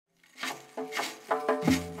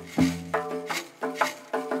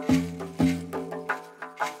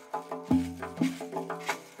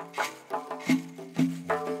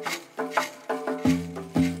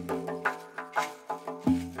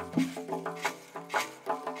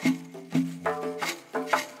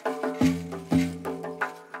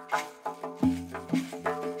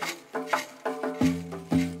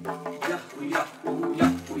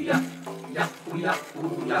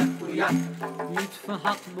lutfi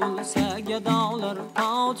haq bo'lsa gadolar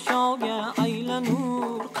podshoga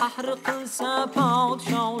aylanur, qahri qilsa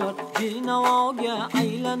podsholar benavoga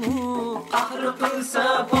aylanur, qahri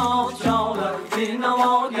qilsa podsholar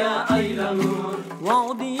benavoga aylanur.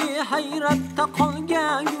 Vodiy hayratda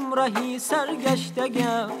qolgan gumrahi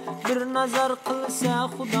sargashtaga bir nazar qilsa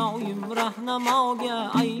Xudoyim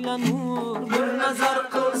rahnamoga aylanur, bir nazar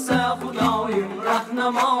qilsa Xudoyim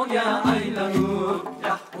rahnamoga aylanur.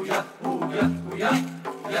 Yahhu yahhu yahhu yahhu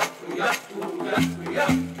yahhu yahhu yahhu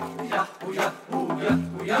yahhu yahhu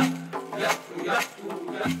yahhu yahhu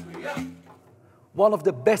yahhu yahhu. One of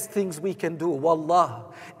the best things we can do, wallah,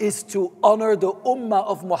 is to honor the ummah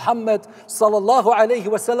of Muhammad sallallahu alayhi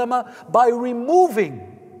wasallam by removing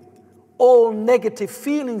all negative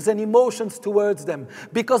feelings and emotions towards them.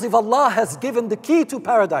 Because if Allah has given the key to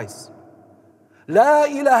paradise, La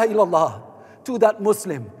ilaha illallah, to that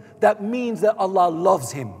Muslim, that means that Allah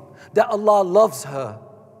loves him, that Allah loves her,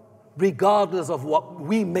 regardless of what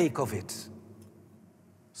we make of it.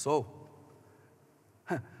 So,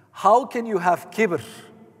 how can you have kibr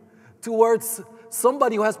towards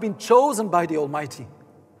somebody who has been chosen by the Almighty?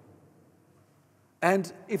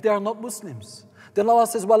 And if they are not Muslims, then Allah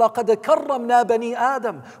says, وَلَقَدْ كَرَّمْنَا بَنِي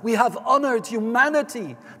آدَمَ. We have honored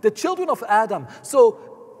humanity, the children of Adam. So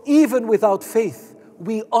even without faith,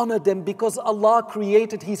 we honor them because Allah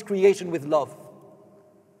created His creation with love.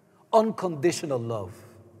 Unconditional love.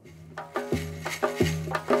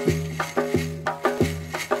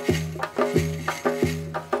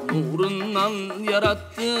 Nurundan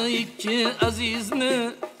yarattı iki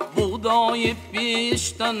azizni, buğdayıp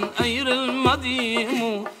beşten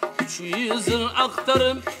ayrılmadım. 300 yıl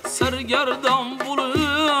aktarıp sergerdan bulup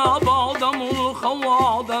Adamul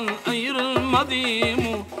Havvadan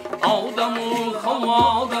ayrılmadım. Adamul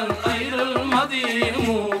Havvadan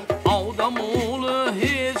ayrılmadım. Adamul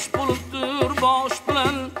hiç buluttur baş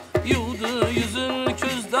bilen, yuvdu yüzün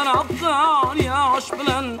közden aktar yaş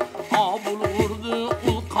bilen. Abul vurdu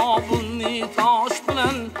ul kabulni taş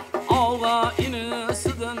bilen,